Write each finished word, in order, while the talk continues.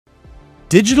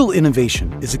Digital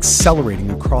innovation is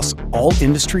accelerating across all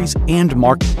industries and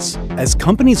markets as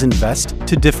companies invest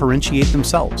to differentiate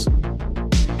themselves.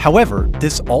 However,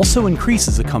 this also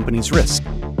increases a company's risk.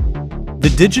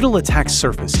 The digital attack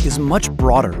surface is much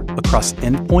broader across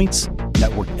endpoints,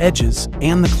 network edges,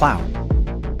 and the cloud.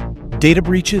 Data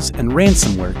breaches and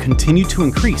ransomware continue to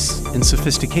increase in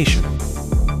sophistication.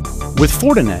 With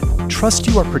Fortinet, trust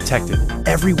you are protected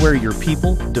everywhere your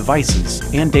people,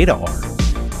 devices, and data are.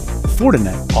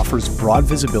 Fortinet offers broad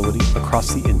visibility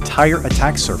across the entire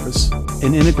attack surface,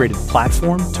 an integrated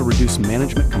platform to reduce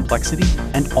management complexity,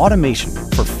 and automation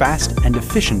for fast and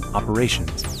efficient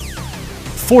operations.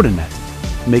 Fortinet,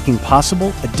 making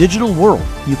possible a digital world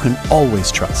you can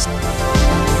always trust.